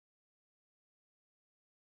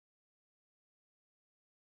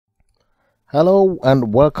Hello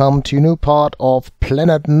and welcome to a new part of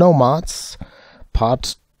Planet Nomads,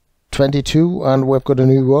 part 22, and we've got a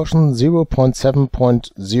new version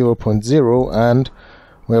 0.7.0.0 and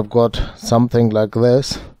we've got something like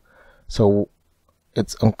this. So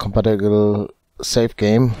it's a compatible save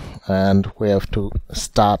game and we have to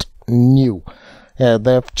start new. Yeah,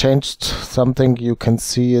 they've changed something. You can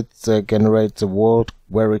see it generates the world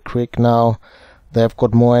very quick now. They've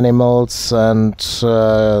got more animals and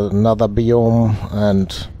another biome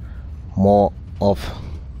and more of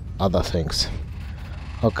other things.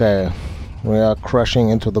 Okay, we are crashing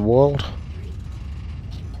into the world.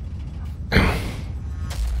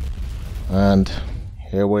 And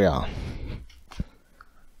here we are.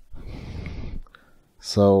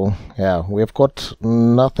 So, yeah, we've got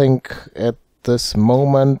nothing at this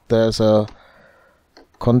moment. There's a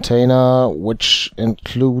container which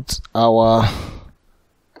includes our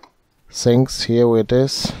things. Here it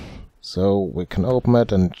is, so we can open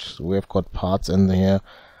it, and we've got parts in here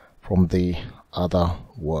from the other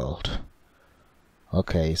world.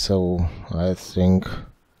 Okay, so I think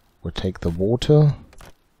we take the water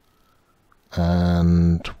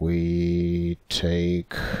and we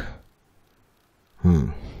take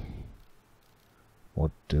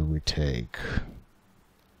what do we take?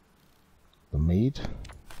 The meat,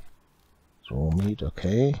 raw meat.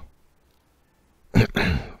 Okay.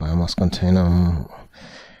 Biomass container.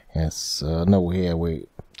 Yes, no, here we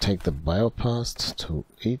take the biopast to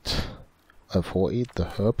eat, for eat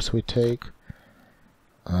the herbs we take,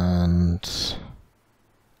 and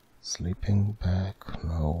sleeping bag,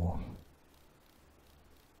 no.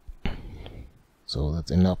 So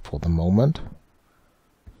that's enough for the moment.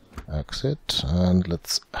 Exit, and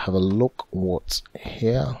let's have a look what's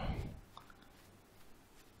here.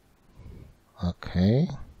 Okay.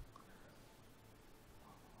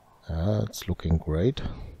 It's looking great.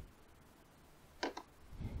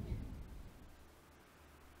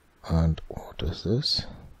 And what is this?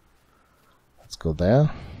 Let's go there.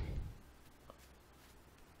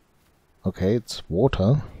 Okay, it's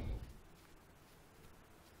water.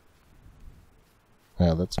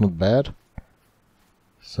 Yeah, that's not bad.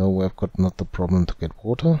 So we've got not the problem to get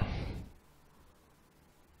water.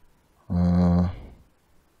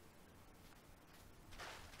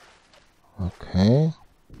 Okay.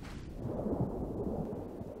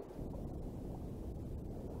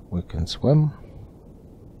 We can swim.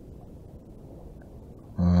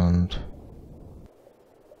 And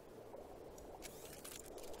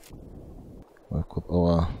we've got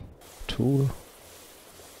our tool.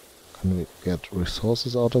 Can we get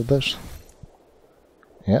resources out of this?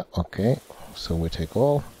 Yeah, okay. So we take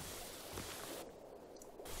all.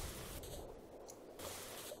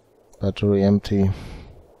 Battery empty.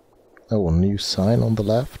 Oh, a new sign on the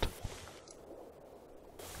left.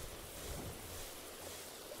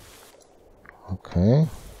 Okay.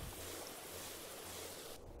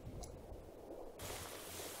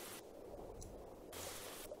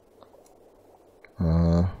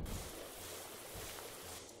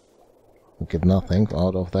 We get nothing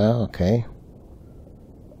out of there. Okay.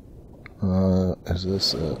 Is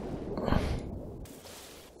this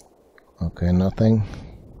okay, nothing.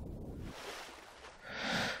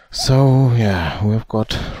 So yeah, we've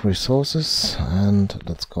got resources, and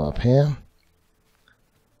let's go up here.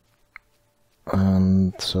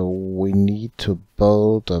 And so we need to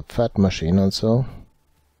build a fat machine also,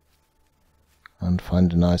 and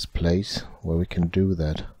find a nice place where we can do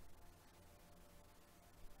that.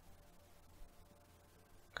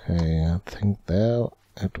 Okay, I think there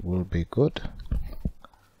it will be good.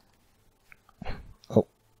 Oh,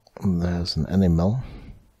 there's an animal.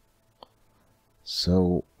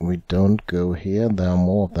 So we don't go here, there are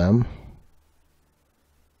more of them.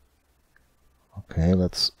 Okay,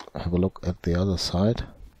 let's have a look at the other side.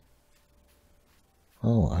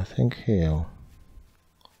 Oh, I think here.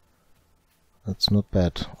 That's not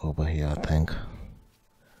bad over here, I think.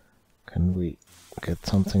 Can we get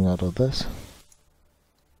something out of this?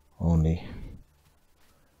 Only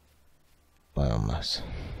biomass.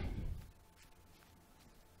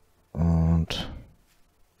 And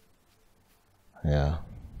yeah,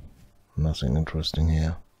 nothing interesting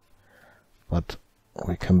here. But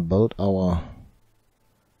we can build our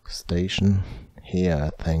station here, I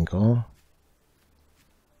think. Oh,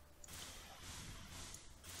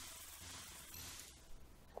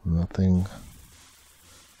 nothing.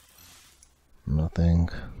 Nothing.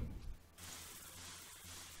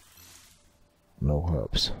 No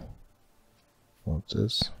herbs. What's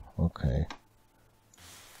this? Okay.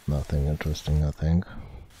 Nothing interesting, I think.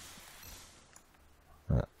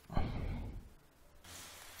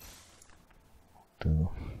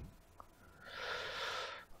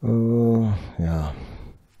 Yeah.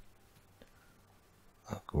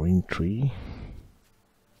 A green tree.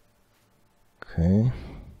 Okay.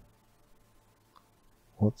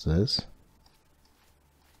 What's this?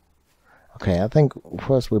 Okay, I think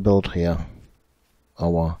first we build here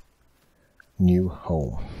our new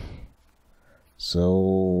home.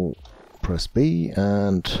 So press B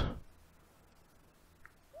and...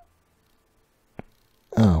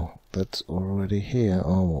 Oh, that's already here.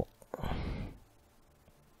 Oh,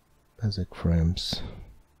 basic frames.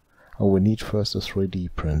 Oh, we need first a 3D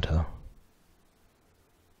printer.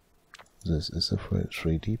 This is a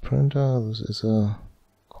 3D printer. This is a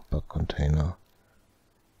compact container.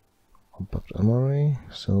 Compact memory.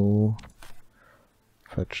 So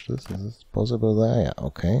fetch this. Is this possible there? Yeah,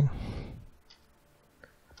 okay.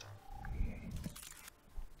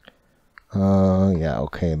 Yeah,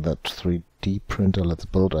 okay, that 3D printer, let's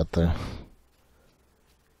build at the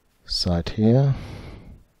side here.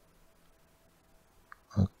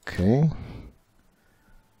 Okay.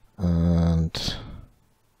 And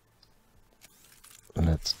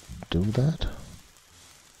let's do that.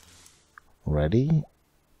 Ready.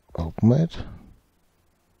 Open it.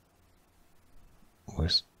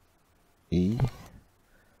 With E.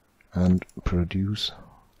 And produce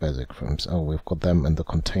basic frames. Oh, we've got them in the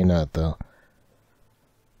container at the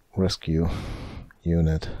rescue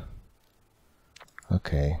unit.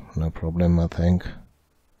 Okay, no problem, I think.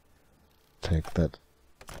 Take that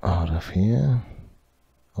out of here.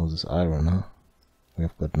 Oh, this iron, huh?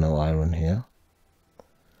 We've got no iron here.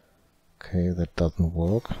 Okay, that doesn't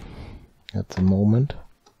work at the moment.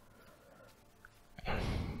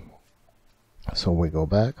 So we go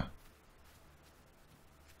back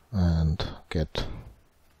and get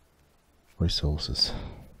resources.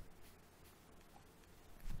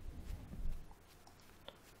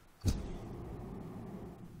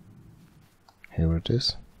 Here it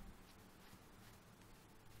is.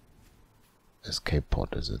 Escape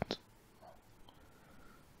pod, is it?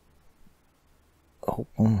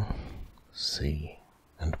 Open C.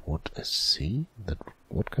 And what is C?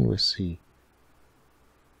 What can we see?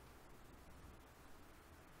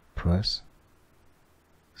 Press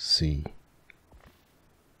C.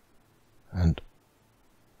 And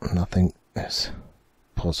nothing is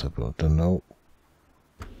possible. Don't know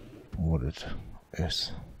what it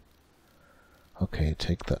is. Okay,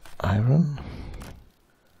 take the iron.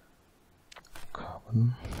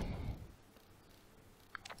 Carbon.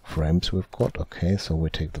 Frames we've got. Okay, so we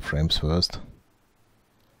take the frames first.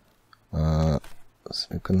 So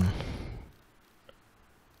you can...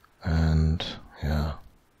 And yeah,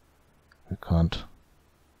 we can't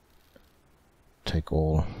take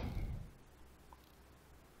all.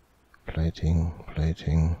 Plating.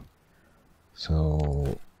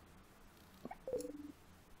 So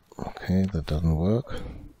okay, that doesn't work.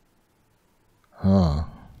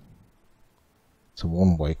 It's a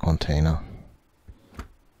one-way container.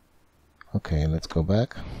 Okay, let's go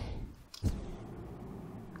back.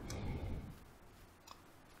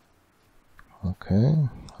 Okay,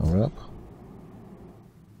 hurry up.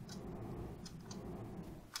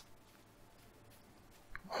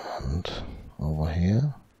 And over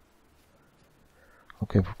here.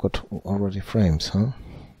 Okay, we've got already frames, huh?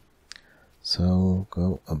 So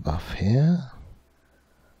go above here.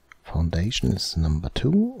 Foundation is number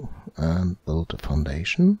 2 and build a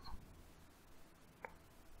foundation.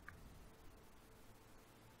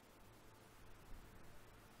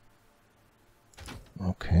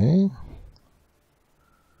 Okay.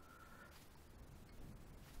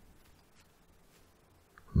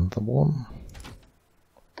 Another one.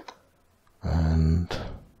 And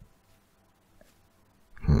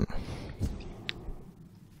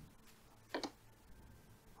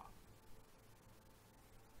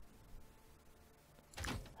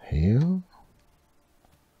here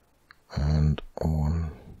and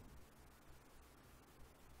on.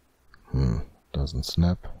 Doesn't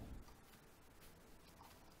snap.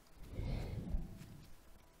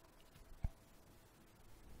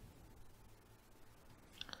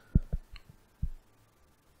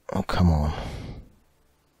 Oh, come on.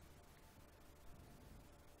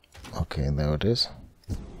 Okay, there it is.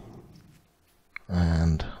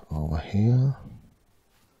 And over here.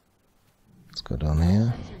 Let's go down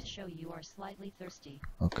here. Show you are slightly thirsty.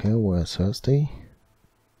 Okay, we're thirsty.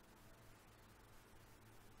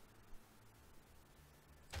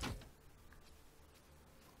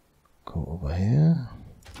 Go over here.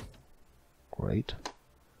 Great.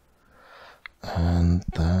 And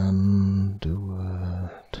then do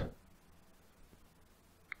it.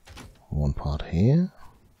 One part here.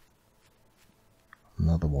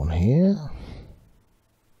 Another one here.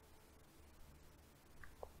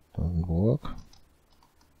 Doesn't work.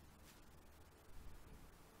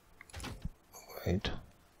 Wait.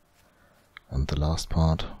 And the last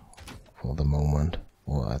part for the moment,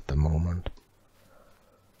 or at the moment.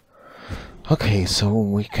 Okay, so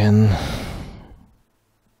we can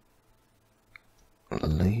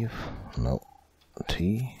leave, no,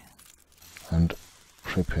 T, and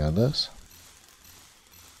prepare this.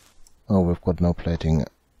 Oh, we've got no plating.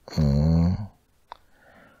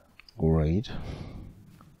 Great.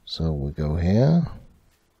 So we go here.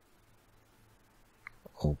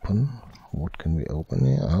 Open. What can we open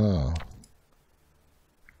here? Ah.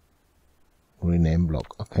 Rename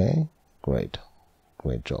block. Okay. Great.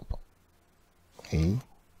 Great job. A.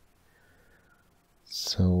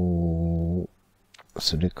 So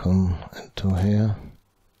silicon into here.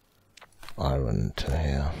 Iron into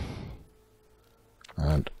here.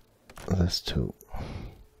 And this too.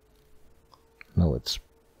 No, it's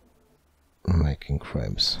making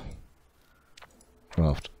frames.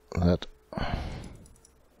 Craft that.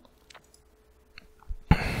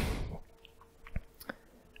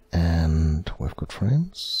 And we've got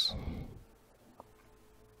frames.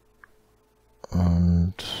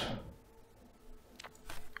 And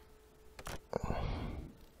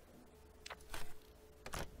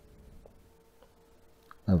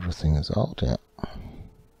everything is out, yeah.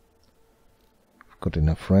 We've got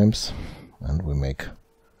enough frames, and we make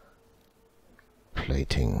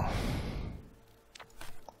plating.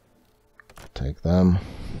 Take them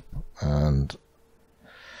and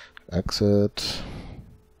exit.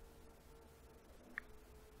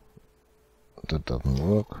 That doesn't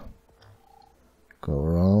work. Go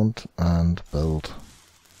around and build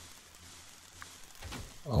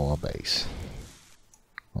our base.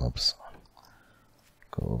 Oops.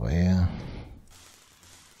 Go over here.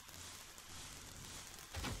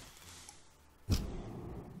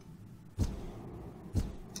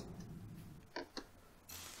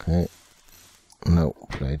 Okay. No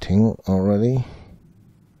plating already.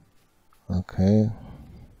 Okay.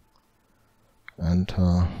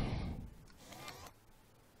 Enter.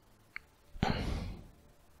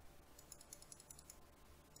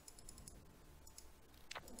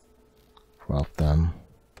 Craft them.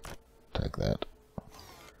 Take that.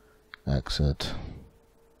 Exit.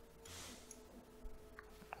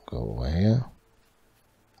 Go over here.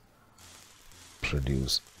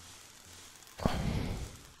 Produce.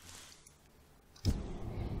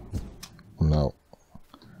 No.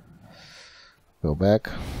 Go back.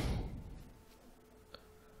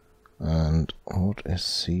 And what is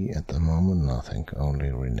C at the moment? Nothing.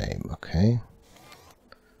 Only rename. Okay.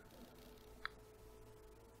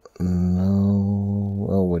 No.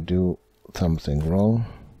 Oh, we do something wrong.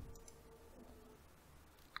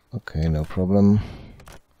 Okay, no problem.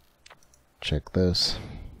 Check this.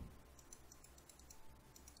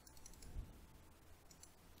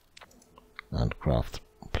 And craft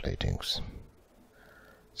platings.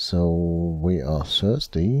 So we are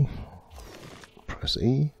thirsty. Press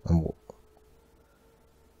E and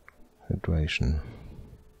hydration.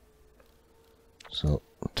 So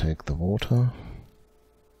take the water,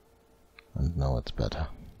 and now it's better.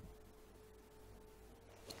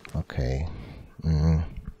 Okay.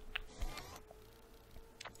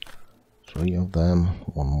 3 of them.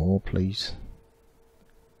 1 more, please.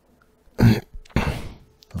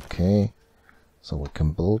 Okay. So we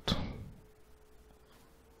can build.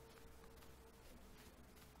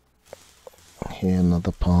 Here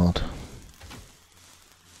another part.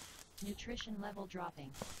 Nutrition level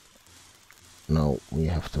dropping. Now we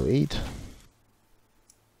have to eat.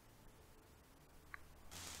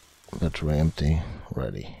 Battery empty.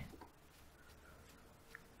 Ready.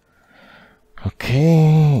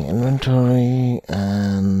 Okay, inventory,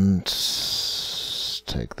 and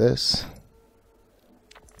take this.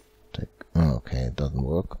 Okay, it doesn't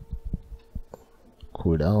work.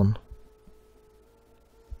 Cool down.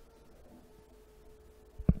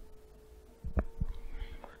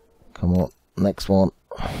 Come on, next one.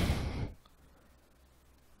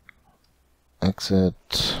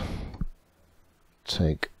 Exit.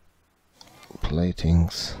 Take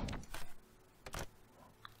platings.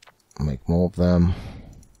 Make more of them.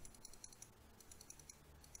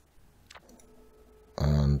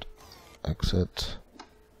 And exit.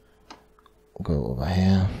 Go over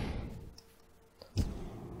here.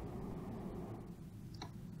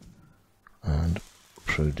 And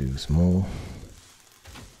produce more.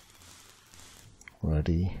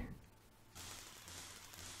 Ready.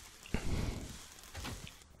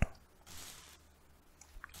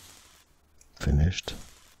 Finished.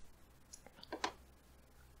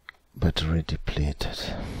 Battery depleted.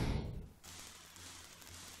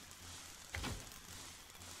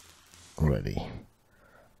 already.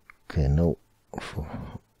 Okay, no.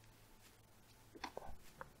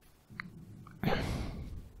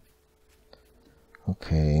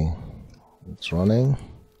 Okay, it's running.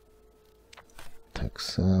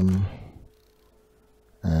 Takes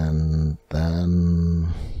and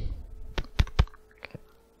then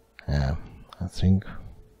yeah, I think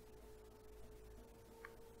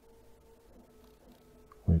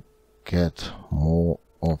we get more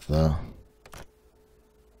of the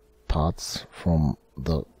parts from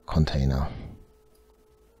the container.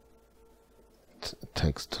 It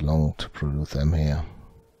takes too long to produce them here.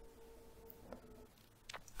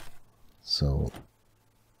 So,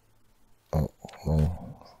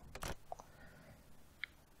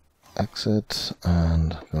 exit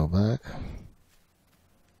and go back.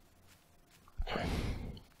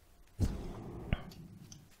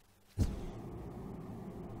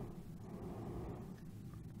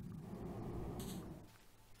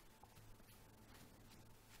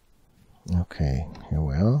 Okay, here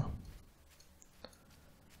we are.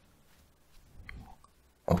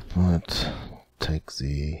 Open it, take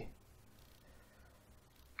the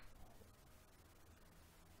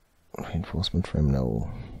reinforcement frame, no.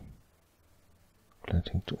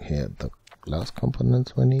 Plating to here the glass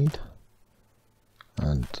components we need,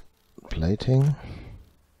 and plating,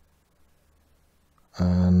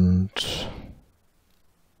 and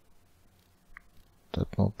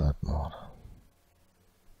that not.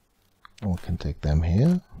 We can take them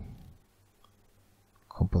here.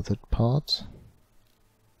 Composite parts,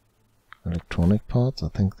 electronic parts. I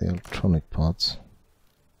think the electronic parts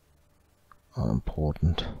are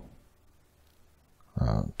important.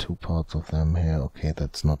 2 parts of them here. Okay,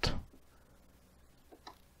 that's not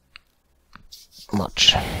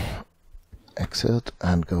much. Exit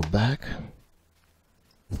and go back.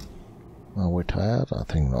 Are we tired? I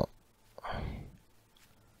think not.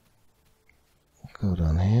 Go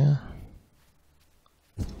down here.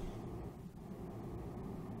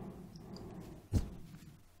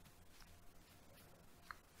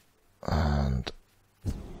 And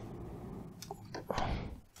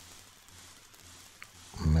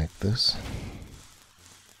make this.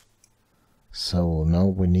 So now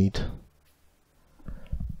we need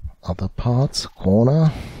other parts.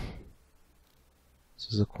 Corner. Is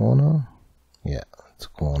this a corner? Yeah, it's a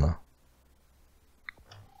corner.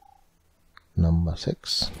 Number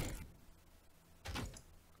 6.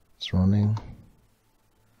 It's running.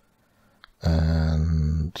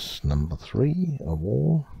 And number 3, a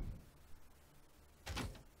wall.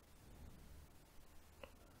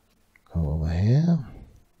 Go over here.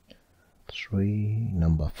 3,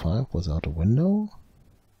 number 5 without a window.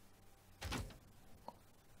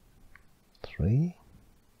 3,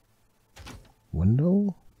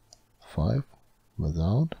 window, 5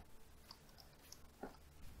 without.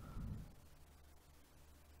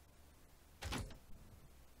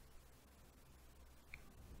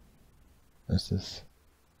 This is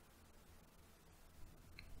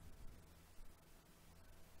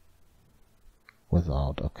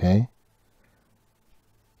without, okay.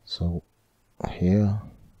 So here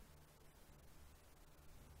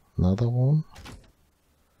another one,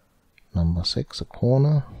 number 6, a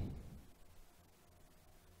corner.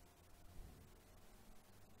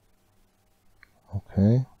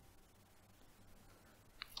 Okay,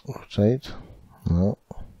 rotate, no,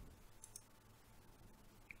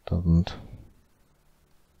 doesn't,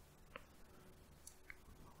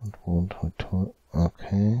 it won't rotate.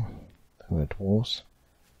 Okay, there it was.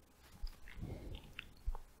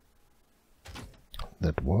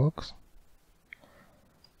 That works.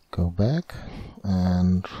 Go back,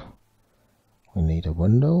 and we need a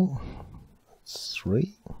window. It's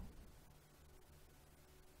 3.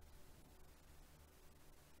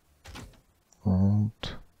 And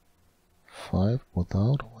 5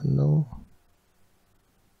 without a window.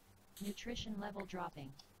 Nutrition level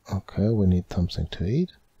dropping. Okay, we need something to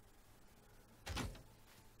eat.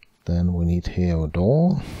 Then we need here a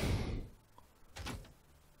door.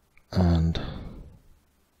 And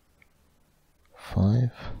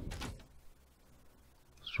 5,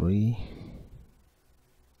 3.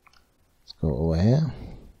 Let's go over here.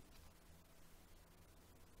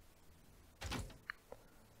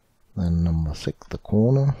 Then number 6, the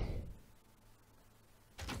corner.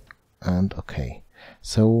 And okay.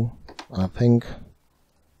 So I think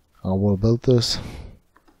I will build this.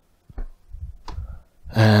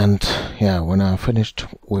 And yeah, when I'm finished,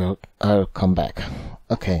 I'll come back.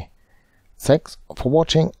 Okay. Thanks for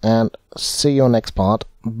watching and see you next part.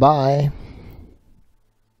 Bye.